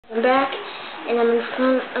I'm back, and I'm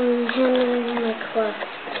handling my quest.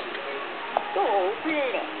 Oh,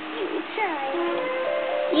 bless you, child.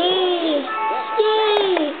 Yay!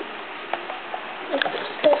 Yay!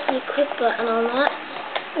 That's the equip button on that.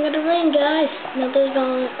 I got a ring, guys. Now there's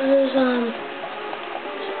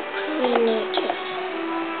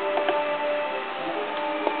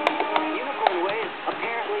Unicorn ways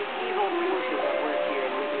apparently evil forces at work here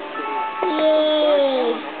in Wizzard City.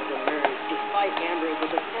 Yay! Despite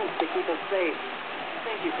Ambrose's attempts to keep us safe.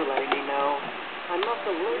 Thank you for letting me know. I must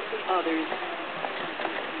alert the others.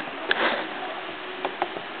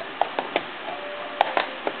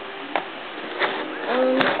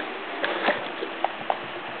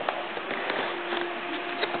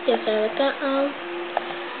 Yes, I like that.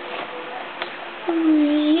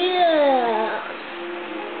 Yeah.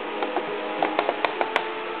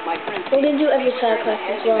 My friend, We're gonna do every side quest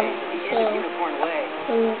as well. So, Unicorn way.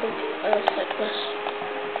 I'm gonna do other side quest.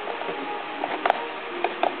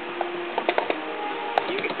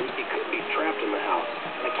 He could be trapped in the house,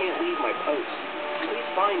 and I can't leave my post. Please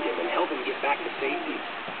find him and help him get back to safety.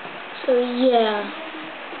 So yeah.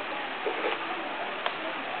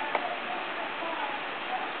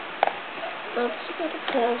 Let's go to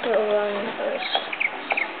Plaza Orion first.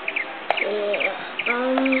 So yeah.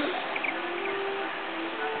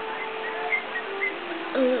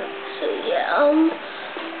 So yeah.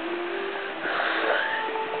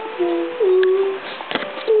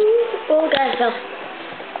 Oh guys, no.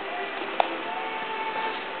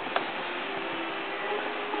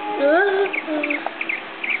 I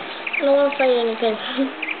don't want to fight anything.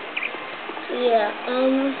 So yeah,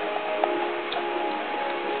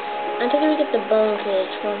 I think we get the bone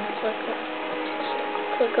cage one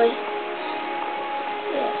quickly.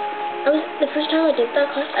 Yeah. The first time I did that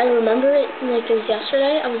quest, I remember it like it was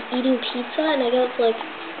yesterday. I was eating pizza and I was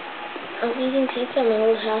eating pizza in my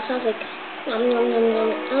old house. I was like, nom nom nom nom.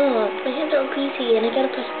 Oh, my hands are greasy and I gotta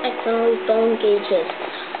press X on all these bone gauges.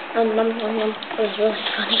 Nom nom nom. It was really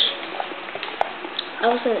funny. I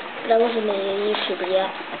wasn't a YouTuber yet.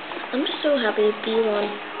 I'm just so happy to be one.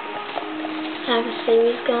 Have a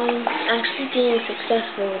series going. Actually being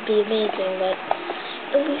successful would be amazing, but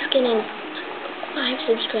at least getting 5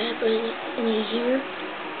 subscribers in a year,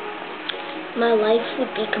 my life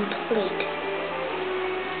would be complete.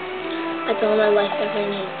 That's all my life ever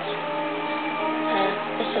needs.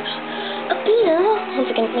 Abina! One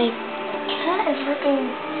second, my cat is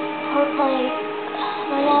ripping apart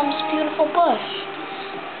my mom's beautiful bush.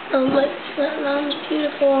 My mom's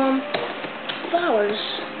beautiful flowers.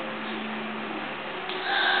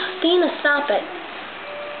 Dina, stop it.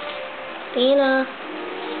 Dina,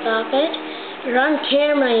 stop it. You're on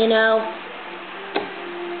camera, you know.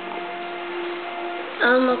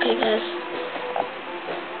 Okay, guys.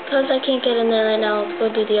 Because I can't get in there right now, let's go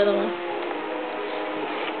do the other one.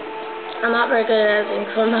 I'm not very good at editing,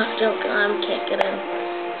 so I'm not joking. I can't get in.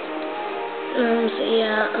 So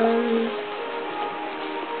yeah,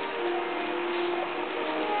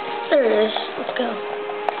 there it is. Let's go.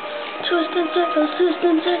 Twist and circles, twist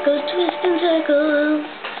and circles, twist and circles.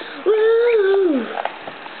 Woo!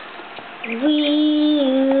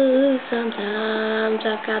 Sometimes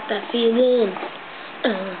I've got that feeling.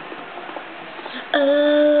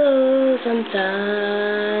 Oh,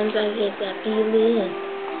 sometimes I get that feeling.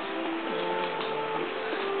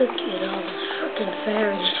 Look at all those frickin'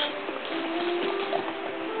 fairies.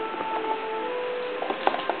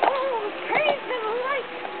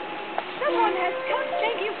 Someone has come.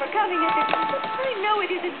 Thank you for coming at this. I know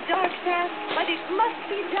it is a dark task, but it must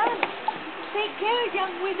be done. Take care,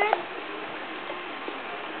 young wizard.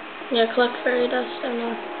 Yeah, collect fairy dust, I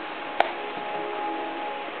know.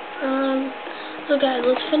 So guys,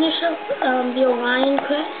 let's finish up the Orion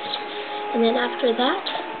quest, and then after that,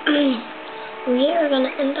 we are going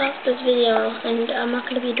to end off this video, and I'm not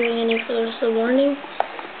going to be doing any for the rest of the morning,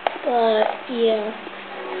 but yeah.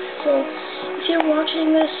 So, if you're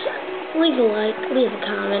watching this, leave a like, leave a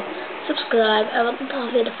comment, subscribe. I would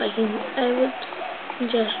love it if I would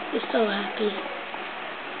just be so happy.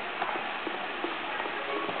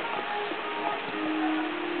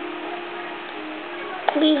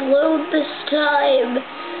 Please load this time.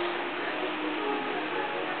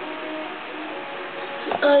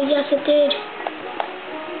 Yes it did.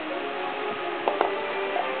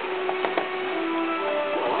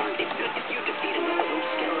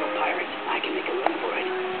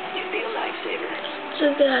 So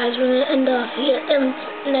guys, we're going to end off here, and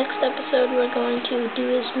next episode we're going to do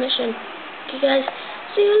his mission. Okay guys,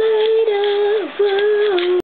 see you later. Whoa.